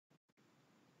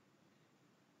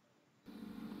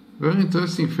very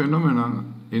interesting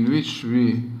phenomenon in which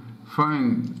we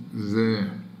find the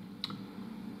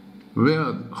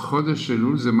word Chodesh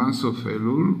Ellul, the month of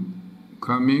Ellul,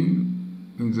 coming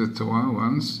in the Torah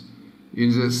once, in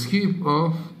the skip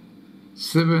of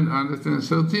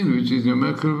 713, which is the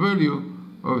numerical value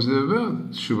of the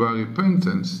word Shuvah,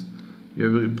 repentance. You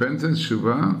have repentance,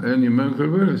 Shuvah, and numerical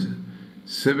values.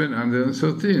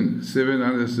 713.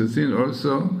 713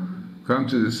 also come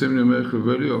to the same numerical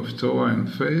value of Torah and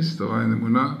faith, Torah and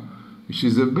Emunah, which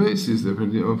is the basis,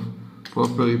 definitely, of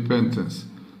proper repentance.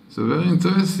 So very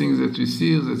interesting that we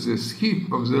see that the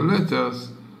skip of the letters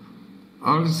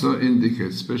also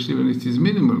indicates, especially when it is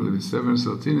minimal. The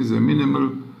 713 is a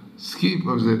minimal skip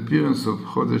of the appearance of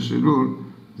Chodesh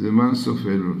Ellul, the month of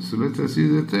Ellul. So let us see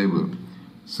the table.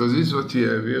 So this is what we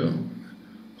have here,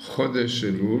 Chodesh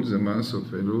Ellul, the month of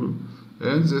Ellul,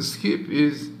 and the skip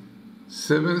is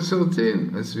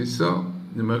 713, as we saw,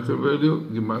 the numerical value,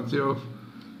 Gematria of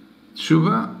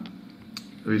Tshuva,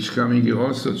 which coming here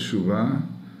also Tshuva.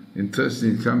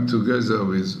 Interesting, come together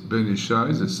with Ben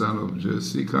Ishai, the son of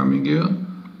Jesse, coming here,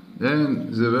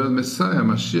 and the word Messiah,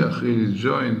 Mashiach, really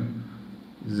join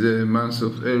the month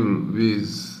of Ellul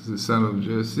with the son of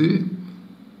Jesse,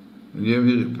 and you have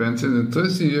the repentance.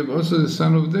 Interesting, you have also the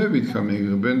son of David coming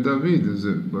here, Ben David, at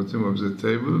the bottom of the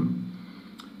table,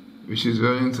 which is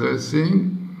very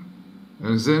interesting.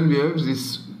 And then we have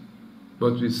this,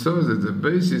 what we saw, that the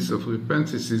basis of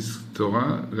repentance is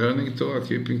Torah, learning Torah,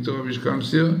 keeping Torah, which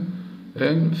comes here,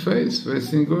 and faith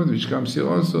in God, which comes here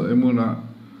also, Emunah.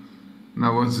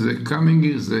 Now what's the coming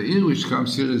is the year which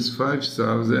comes here is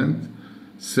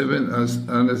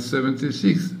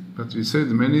 5,776. But we said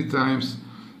many times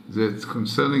that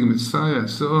concerning Messiah and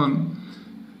so on,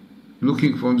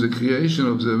 looking from the creation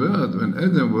of the world, when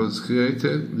Adam was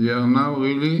created, we are now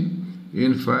really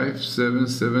in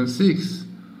 5776.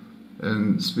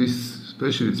 And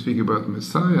especially speaking about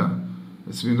Messiah,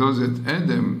 as we know that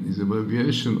Adam is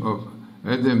abbreviation of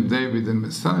Adam, David, and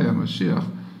Messiah, Mashiach.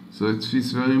 So it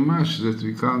fits very much that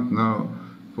we count now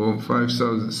from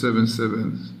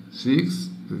 5776,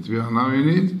 that we are now in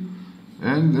it.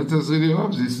 And let us really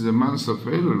hope this is the month of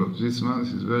Ellul, of this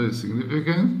month is very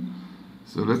significant.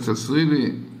 So let us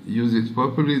really use it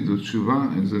properly, do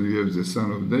Tshuva, and then we have the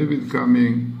son of David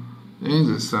coming, and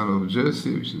the son of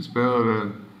Jesse, which is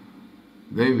parallel,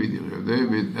 David,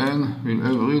 and we'll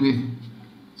have really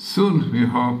soon, we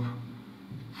hope,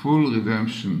 full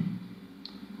redemption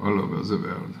all over the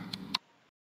world.